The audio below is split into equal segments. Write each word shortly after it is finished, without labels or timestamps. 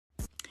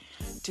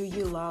Do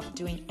you love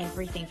doing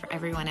everything for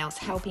everyone else,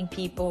 helping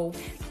people,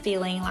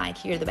 feeling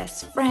like you're the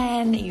best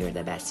friend, you're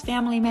the best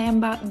family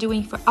member,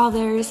 doing for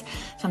others,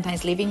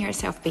 sometimes leaving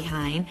yourself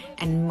behind,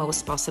 and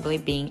most possibly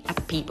being a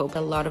people with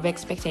a lot of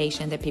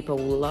expectation that people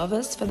will love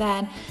us for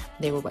that,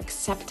 they will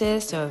accept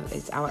us. So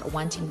it's our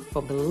wanting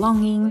for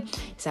belonging,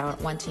 it's our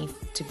wanting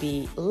to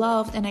be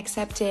loved and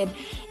accepted,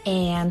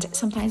 and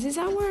sometimes it's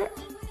our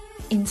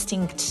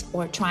instinct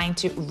or trying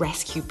to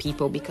rescue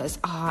people because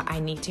I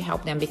need to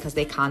help them because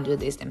they can't do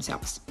this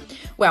themselves.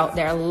 Well,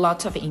 there are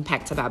lots of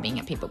impacts about being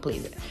a people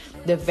pleaser.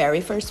 The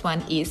very first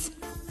one is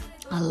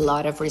a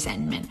lot of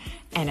resentment.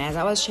 And as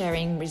I was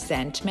sharing,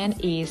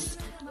 resentment is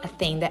a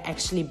thing that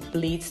actually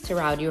bleeds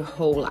throughout your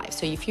whole life.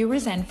 So if you're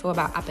resentful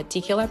about a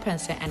particular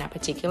person and a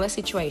particular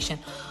situation,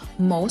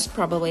 most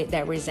probably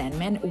that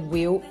resentment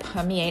will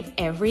permeate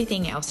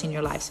everything else in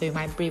your life. So you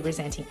might be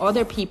resenting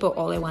other people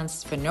all at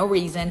once for no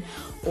reason,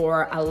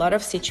 or a lot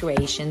of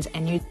situations.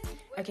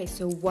 Okay,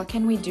 so what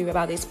can we do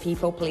about this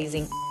people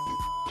pleasing?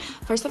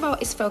 First of all,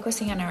 it's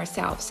focusing on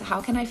ourselves.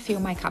 How can I fill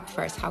my cup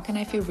first? How can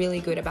I feel really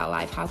good about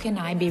life? How can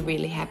I be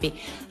really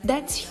happy?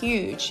 That's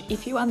huge.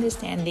 If you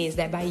understand this,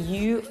 that by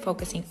you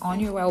focusing on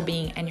your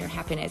well-being and your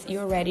happiness,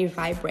 you're already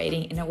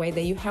vibrating in a way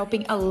that you're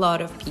helping a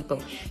lot of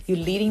people. You're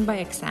leading by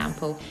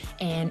example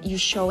and you're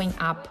showing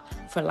up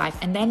for life.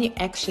 And then you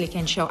actually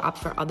can show up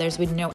for others with no